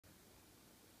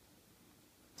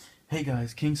Hey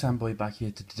guys, King Samboy back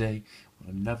here today with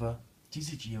another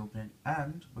TCG opening,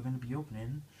 and we're going to be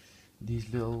opening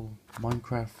these little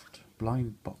Minecraft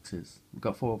blind boxes. We've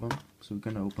got 4 of them, so we're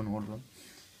going to open all of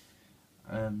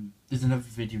them. There's another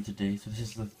video today, so this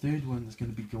is the 3rd one that's going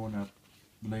to be going up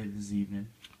later this evening.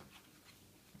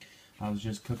 I was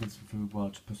just cooking some food, well,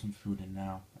 to put some food in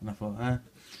now, and I thought,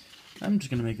 I'm just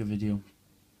going to make a video.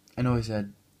 I know I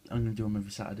said I'm going to do them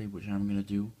every Saturday, which I'm going to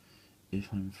do if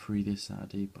I'm free this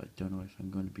Saturday, but I don't know if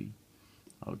I'm going to be.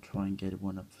 I'll try and get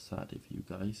one up for Saturday for you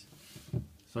guys.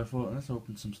 So I thought, let's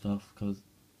open some stuff, because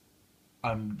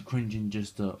I'm cringing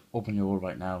just to open it all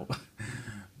right now.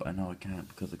 But I know I can't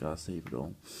because I gotta save it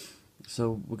all.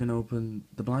 So we're going to open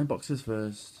the blind boxes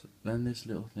first, then this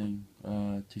little thing,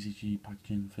 TCG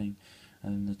packaging thing,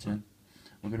 and then the tin.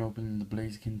 We're going to open the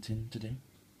Blaziken tin today.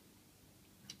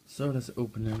 So let's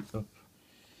open it up.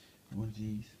 One of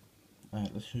these.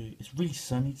 Alright, let's show you. It's really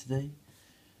sunny today.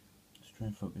 Let's try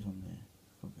and focus on there.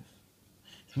 Focus.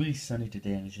 It's really sunny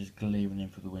today and it's just glaring in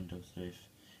through the windows. So if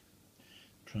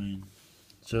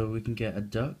so we can get a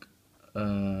duck,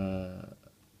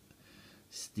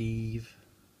 Steve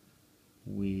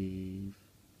with,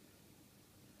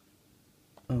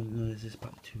 oh no, this is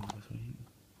pack 2. That's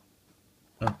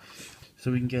what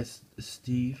so we can get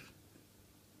Steve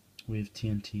with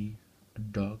TNT, a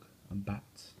dog, a bat,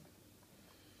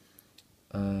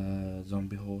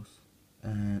 zombie horse,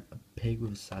 and a pig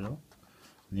with a saddle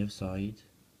on the other side,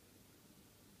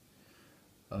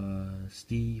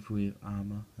 Steve with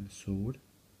armor and a sword,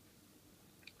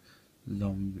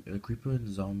 a creeper and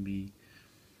zombie,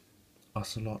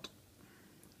 ocelot,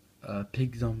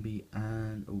 pig zombie,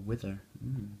 and a wither.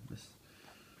 Let's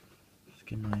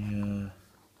get my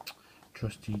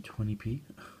trusty 20p,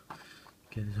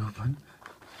 get it open.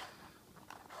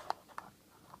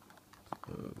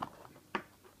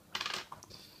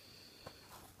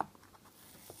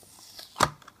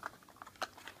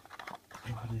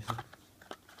 What is it?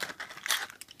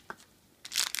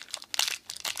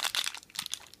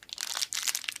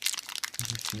 What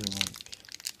does it feel like?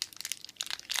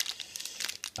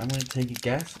 I'm going to take a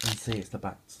guess and say it's the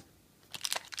bats.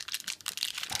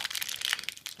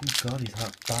 Oh god, these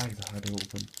bags are hard to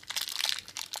open.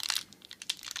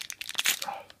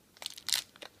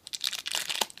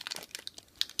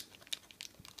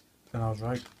 And I was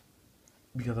right.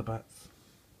 We got the bats.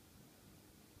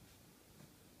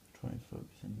 Try and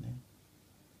focus in there.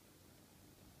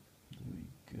 There we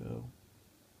go.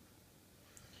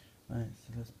 Alright,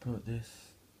 so let's put this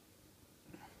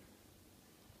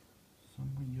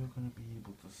somewhere you're going to be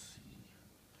able to see.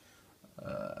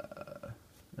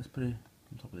 Let's put it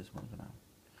on top of this one for now.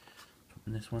 Top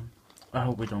of this one. I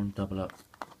hope we don't double up.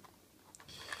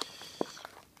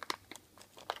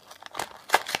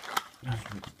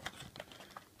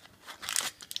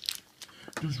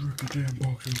 Just rip the damn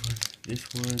box open. This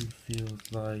one feels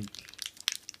like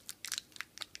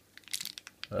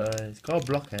it's called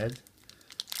Blockhead.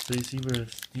 So it's either a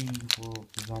Steve or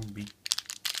a zombie.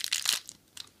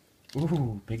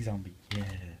 Ooh, pig zombie,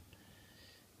 yeah.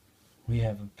 We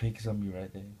have a pig zombie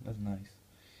right there. That's nice.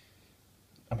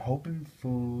 I'm hoping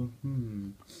for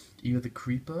either the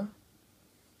creeper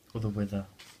or the wither.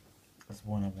 That's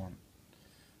one I want.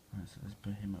 Alright, so let's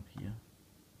put him up here.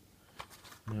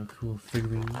 Little cool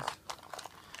figurines.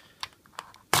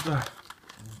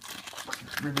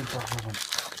 Really bad one.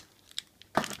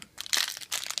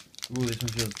 Ooh, this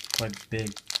one feels quite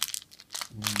big.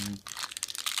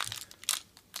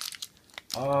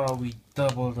 Oh, we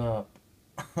doubled up.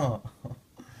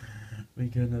 We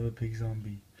got another pig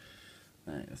zombie.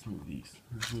 Alright, let's move these.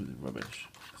 Let's move the rubbish.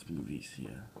 Let's move these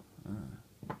here.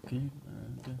 Okay.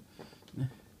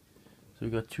 So we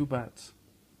got 2 bats.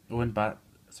 1 bat.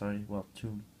 Sorry. Well,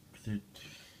 2.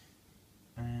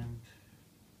 And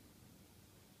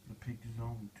the pig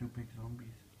zombie. 2 pig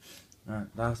zombies.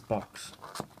 Alright, last box.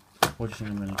 What do you think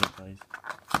I'm gonna get, guys?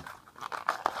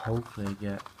 Hopefully I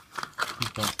get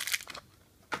people.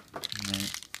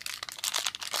 Right.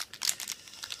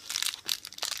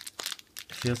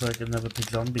 Feels like another pig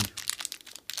zombie.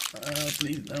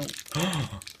 Please no.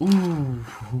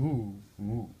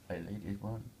 Ooh, I like this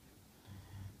one.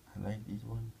 I like this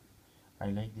one. I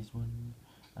like this one.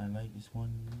 I like this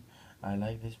one. I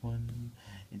like this one.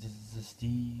 It is a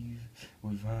Steve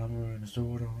with armor and a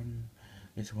sword on.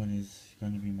 This one is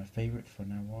going to be my favorite from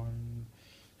now on.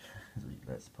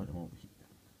 Let's put him over here.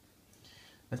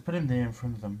 Let's put him there in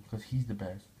front of them because he's the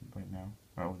best right now.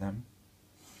 Out of them.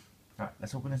 Alright,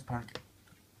 let's open this pack.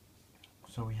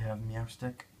 So we have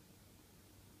Meowstick,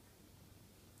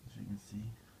 as you can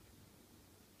see.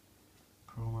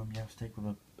 Chroma Meowstick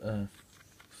with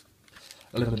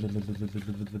Roaring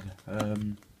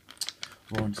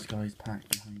Skies pack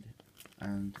behind it,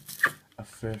 and a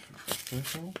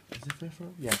furfrow. Is it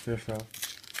furfrow? Yeah, furfrow.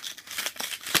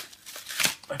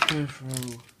 A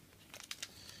furfrow.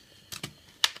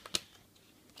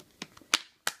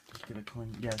 Just get a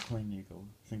coin. Yeah, a coin. There you go.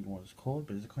 I think what it's called,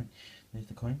 but it's a coin. There's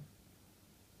the coin.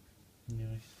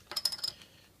 Nice.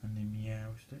 And the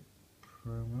meow stick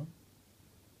promo.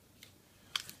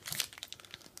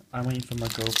 I'm waiting for my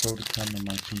GoPro to come on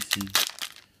my PC.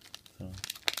 So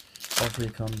hopefully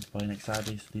it comes by next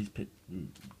Saturday. So these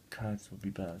cards will be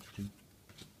better to do.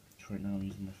 So right now I'm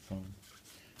using my phone.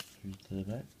 Through to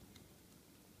the back.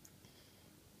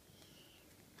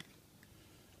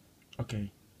 Okay.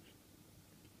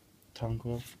 Tongue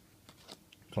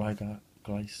Gligar,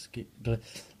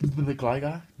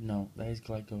 Gligar? No, that is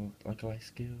Gliscor.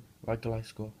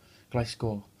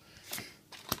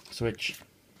 Switch.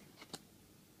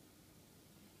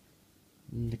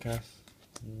 Nikas,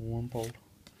 Wumple,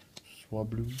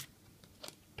 Swablu,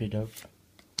 Pidove,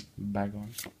 Bagon,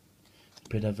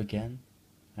 Pidove again,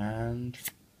 and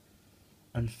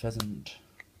Unpheasant.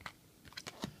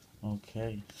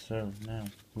 Okay, so now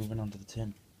moving on to the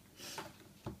tin.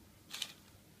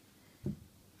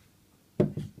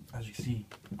 As you see,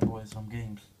 I bought some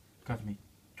games. Cost me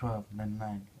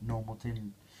 $12.99. Normal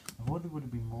tin. I thought it would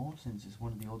have been more since it's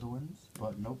one of the older ones,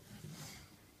 but nope.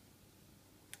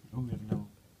 Oh, we have a little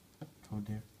code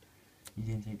there. You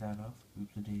didn't take that off.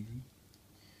 Oops a daisy.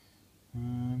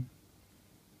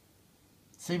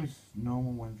 Same as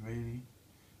normal ones really.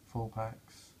 4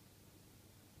 packs.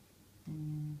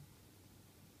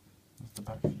 That's the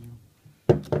back view.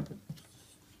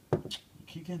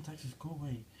 Keep getting taxes, go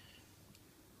away.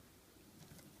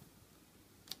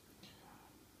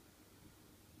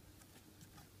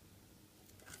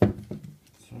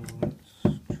 So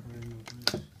let's try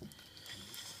this.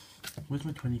 Where's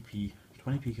my 20p?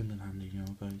 20p comes in handy, you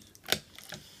know, guys.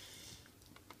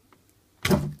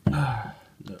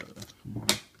 No, come on.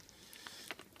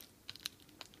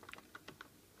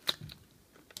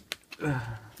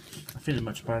 I'm feeling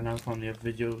much better now from the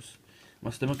other videos. My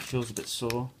stomach feels a bit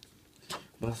sore,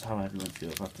 but that's how everyone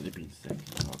feels after they've been sick.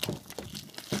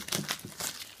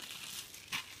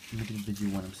 I'm making a video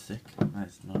when I'm sick.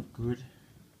 That's not good.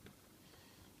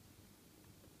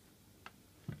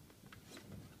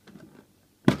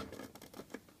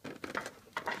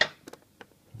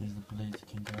 There's the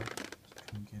Blaziken guy. Let's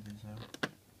try and get this out.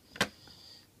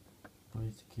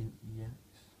 Blaziken EX.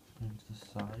 Going to the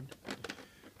side.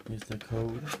 Here's the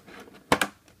code.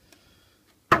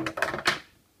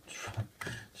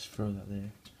 Just throw that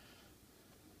there.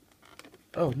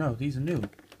 Oh no, these are new.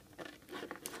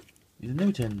 These are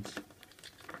new tins.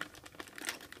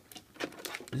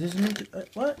 Is this a new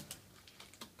what?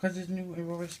 Because there's new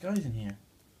Aurora Skies in here.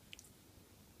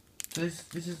 So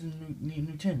this is the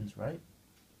new tins, right?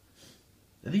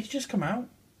 Did these just come out?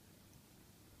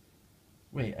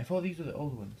 Wait, I thought these were the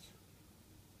old ones.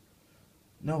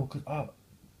 No, because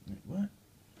wait, what?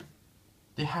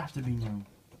 They have to be new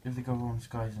if they got Aurora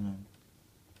Skies in them.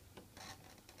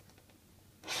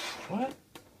 What?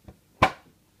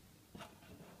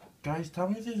 Guys, tell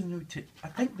me if there's a new tin. I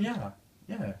think they are.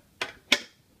 Yeah.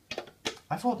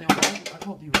 I thought they were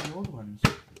the old ones.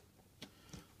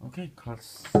 Okay,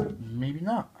 cause maybe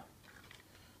not.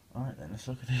 Alright then, let's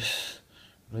look at this.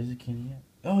 Blaziken EX.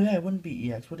 Oh yeah, it wouldn't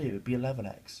be EX, would it? It would be a level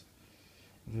X.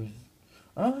 If it was...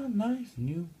 Oh, nice.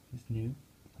 New. It's new.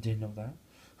 I didn't know that.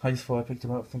 I just thought I picked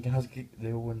them up thinking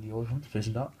they were one of the old ones, but it's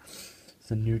not.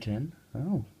 It's a new tin.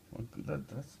 Oh, well,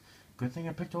 that's good thing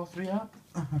I picked all 3 up.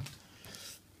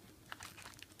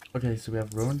 Okay, so we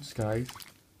have Rowan Skies,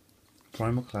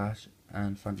 Primal Clash,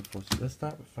 and Phantom Forces. Let's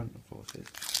start with Phantom Forces.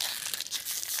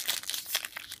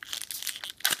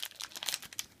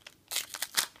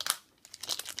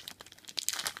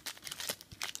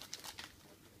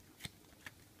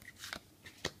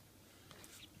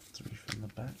 Three from the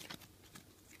back.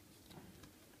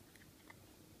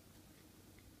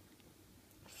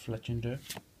 Fletchinder.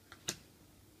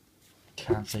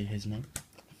 Can't say his name.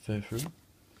 Furfrou.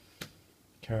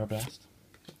 Carablast.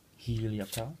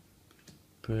 Helioptile.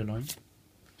 Purloin.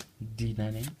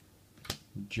 D-Nene.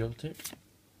 Joltik.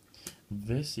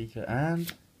 Versika.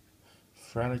 And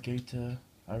Fraligator.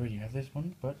 I already have this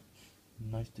one, but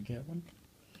nice to get one.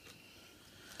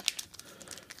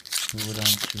 Move on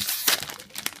to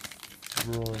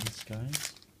Roaring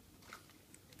Skies.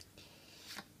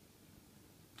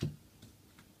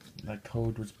 That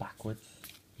code was backwards.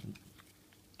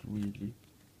 Weirdly.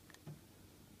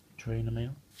 Trainer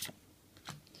Mail.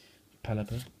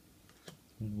 Pelipper.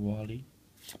 Wally.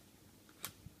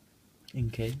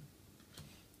 Inkay.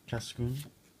 Cascoon,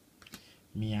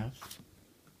 Meowth,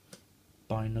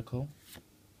 Binacle,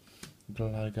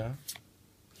 Gligar,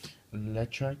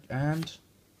 Electric, and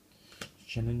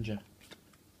Greninja.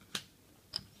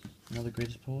 Another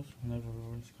greatest pulls, whenever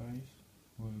Roaring Skies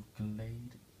with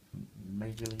Glade,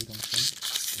 Major Lead on front.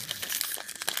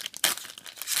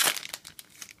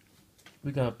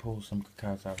 We gotta pull some good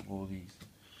cards out of all these.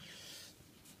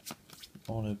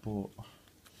 All I bought,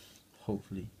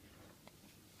 hopefully.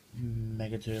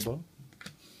 Mega Turbo,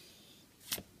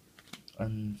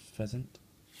 Pheasant,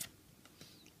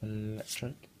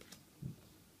 Electric,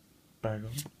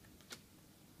 Bagon,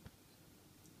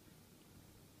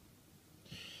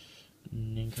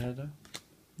 Nincada,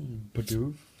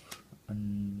 Bidoof,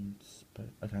 and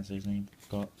I can't say his name.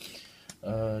 Got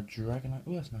Dragonite.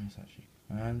 Oh, that's nice actually.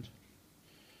 And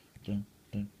dun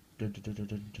dun dun dun dun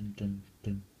dun dun dun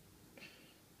dun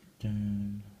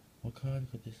dun. What card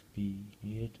could this be?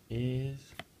 It is.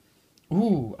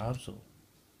 Ooh, Absol.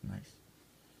 Nice.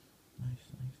 Nice.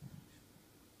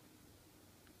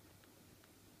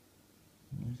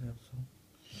 Nice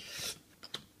Absol.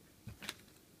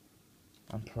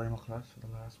 And Primal Class for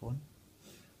the last one.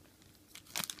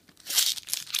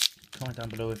 Comment down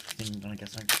below if you think I'm gonna get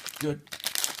something good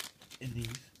in these.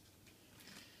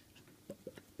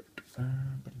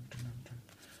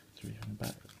 300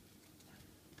 back.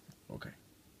 Okay.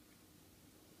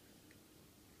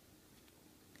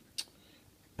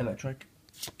 Electric,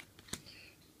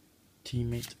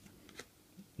 Teammate,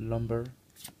 Lumber,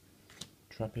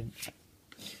 Trapinch,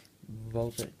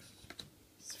 Vulpix,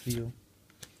 Sphere,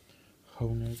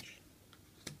 Honedge,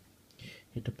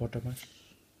 Hippopotamus,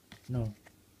 no,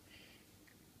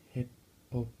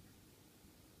 Hippo,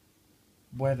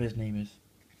 whatever his name is,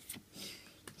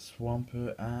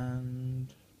 Swampert,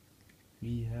 and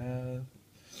we have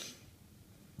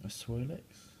a Swirlix,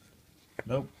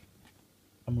 nope,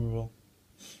 a Amoral.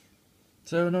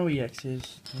 So no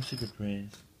EXs, no secret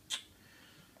praise.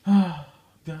 Ah,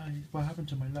 guys, what happened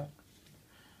to my luck?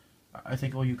 I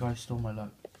think all you guys stole my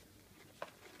luck.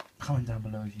 Comment down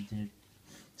below if you did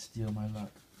steal my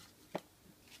luck.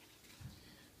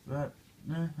 But,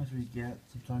 as we get,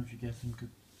 sometimes you get some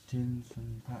good tins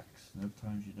and packs, and other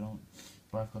times you don't.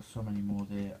 But I've got so many more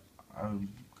there. I'm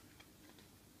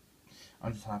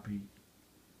just happy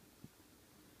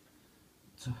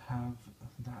to have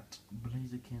that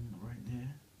Blaziken right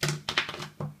there.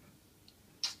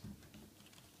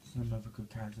 Some other good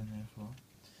cards in there as well.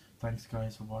 Thanks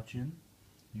guys for watching.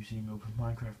 You've seen me open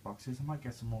Minecraft boxes. I might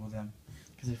get some more of them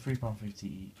because they're £3.50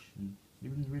 each, and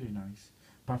they've been really nice.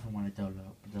 Apart from when I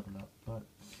double up. But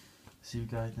see you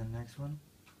guys in the next one.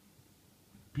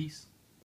 Peace.